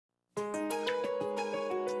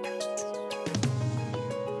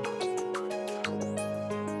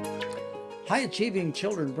High achieving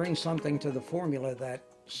children bring something to the formula that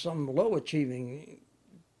some low achieving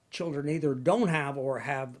children either don't have or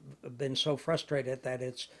have been so frustrated that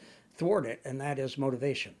it's thwarted, and that is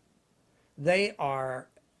motivation. They are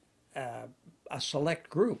a select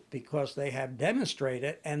group because they have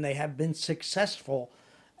demonstrated and they have been successful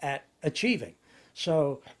at achieving.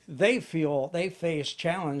 So they feel they face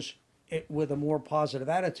challenge with a more positive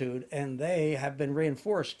attitude, and they have been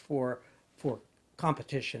reinforced for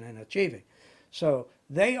competition and achieving. So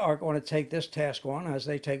they are going to take this task on as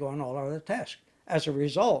they take on all other tasks. As a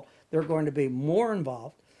result, they're going to be more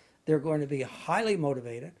involved, they're going to be highly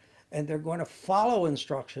motivated, and they're going to follow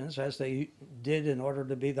instructions as they did in order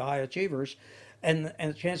to be the high achievers. And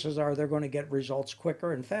chances are they're going to get results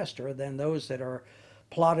quicker and faster than those that are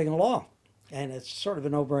plodding along. And it's sort of a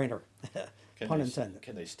no-brainer, pun intended.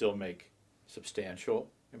 Can they still make substantial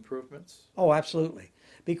improvements? Oh, absolutely.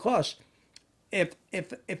 Because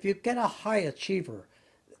if you get a high achiever,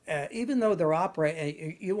 even though they're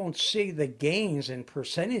operating, you won't see the gains in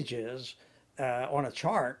percentages on a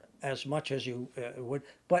chart as much as you would.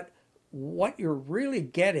 But what you're really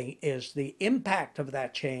getting is the impact of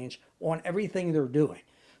that change on everything they're doing.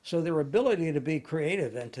 So their ability to be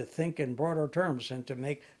creative and to think in broader terms and to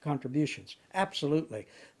make contributions, absolutely.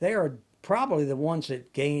 They are probably the ones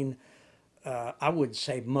that gain, I would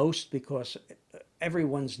say most, because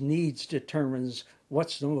everyone's needs determines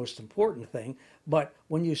what's the most important thing. But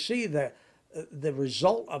when you see the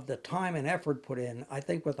result of the time and effort put in, I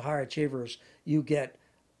think with the higher achievers, you get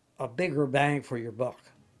a bigger bang for your buck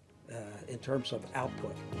in terms of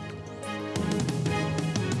output.